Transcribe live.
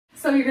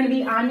So you're gonna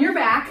be on your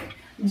back,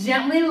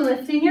 gently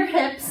lifting your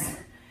hips,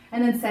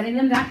 and then setting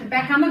them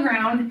back on the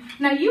ground.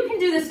 Now you can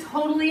do this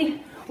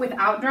totally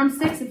without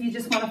drumsticks if you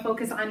just wanna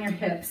focus on your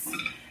hips.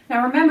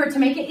 Now remember, to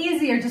make it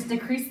easier, just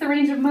decrease the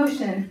range of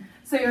motion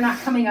so you're not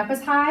coming up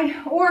as high,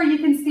 or you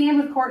can stand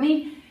with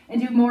Courtney and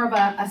do more of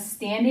a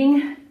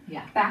standing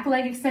back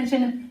leg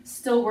extension,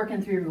 still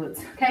working through your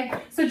glutes, okay?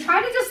 So try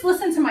to just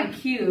listen to my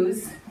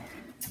cues.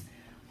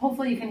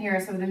 Hopefully you can hear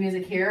us over the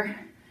music here,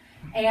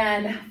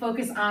 and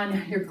focus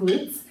on your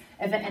glutes.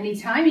 If at any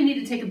time you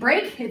need to take a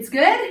break, it's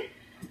good.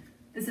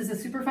 This is a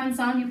super fun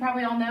song you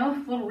probably all know,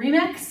 a little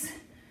remix.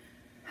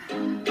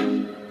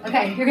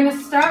 Okay, you're gonna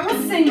start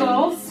with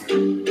singles.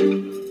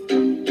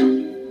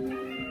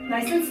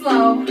 Nice and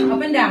slow,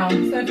 up and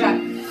down. So I've got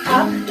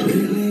up,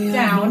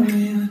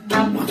 down,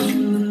 up,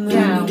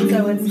 down.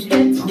 So it's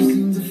hit,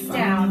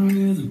 down,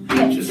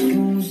 hit.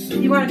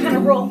 You want to kind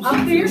of roll up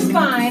through your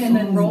spine and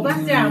then roll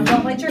back down.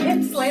 Don't let your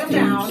hips slam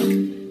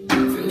down.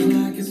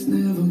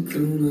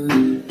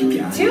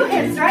 2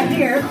 hits right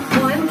here.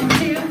 1,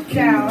 2,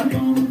 down.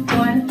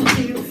 1,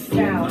 2,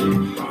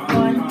 down.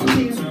 1,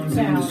 2,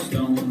 down.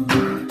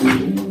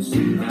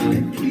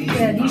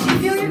 Good. You should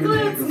feel your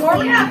glutes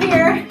warming up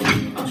here.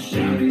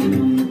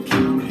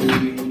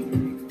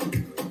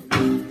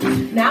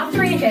 Now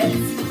 3 hits.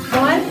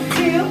 1,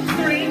 2,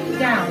 3,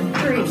 down.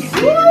 3.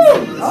 Woo!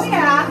 Oh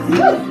yeah.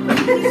 Woo!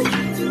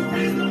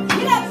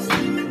 Get up.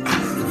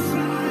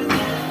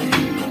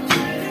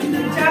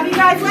 Good job, you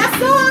guys. Last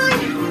song.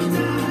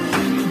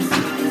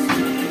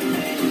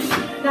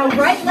 Now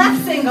right,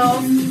 left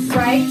singles.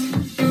 Right,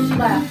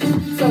 left.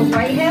 So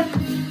right hip,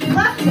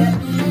 left hip.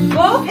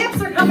 Both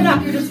hips are coming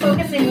up. You're just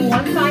focusing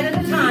one side at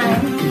a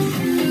time.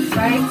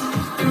 Right,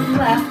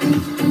 left,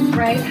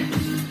 right,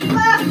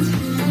 left.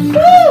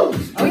 Woo!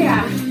 Oh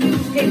yeah.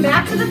 Okay,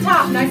 back to the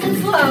top, nice and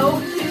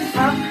slow.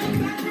 Up,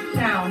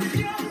 down.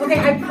 Okay,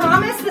 I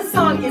promise this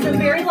song isn't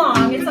very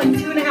long. It's like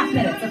 2.5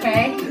 minutes,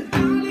 okay?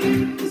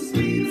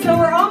 So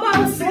we're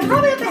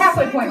probably at the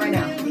halfway point right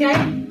now, okay?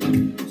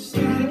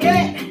 You can do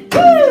it.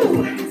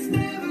 Woo!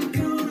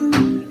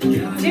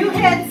 2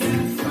 hits.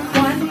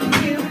 1,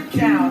 2,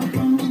 down.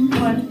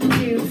 1,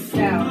 2,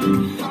 down.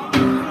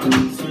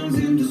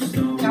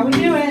 How we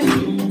doing?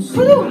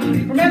 Woo!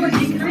 Remember,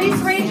 decrease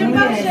range of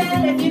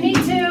motion if you need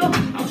to.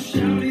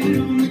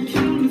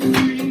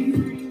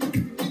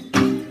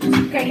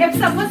 Okay,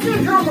 hips up. Let's do a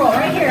drum roll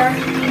right here.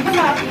 Come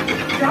up,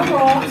 drum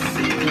roll.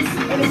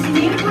 And if you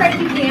need a break,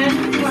 you can.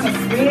 You want to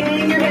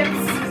swing your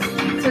hips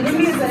to the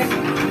music.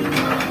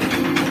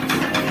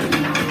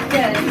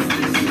 Good.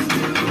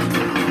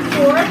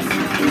 4,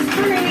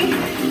 3,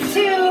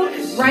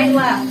 2, right,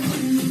 left.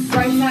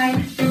 Right side,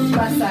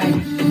 left side.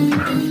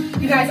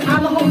 You guys, on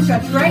the home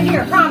stretch right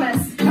here,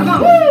 promise. Come on.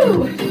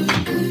 Woo!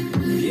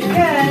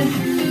 Good.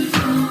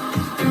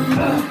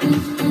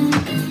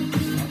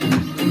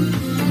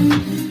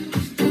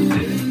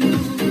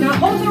 Now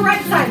hold the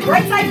right side for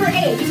 8.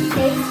 8,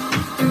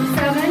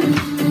 7,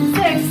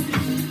 6,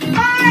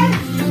 5,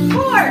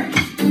 4.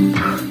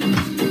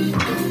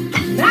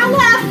 Now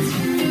left.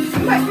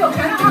 You might feel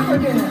kind of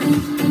awkward doing this.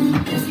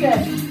 It's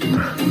good.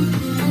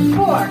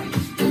 4,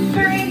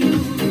 3,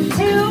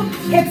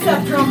 2, hips up,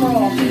 drum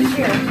roll. Finish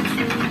here.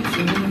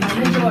 And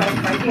the joy,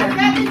 right here. I've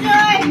got the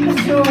joy. The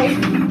joy.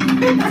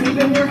 Deep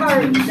in your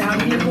heart, down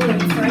in your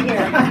glutes, right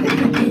here.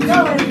 Keep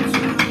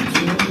going.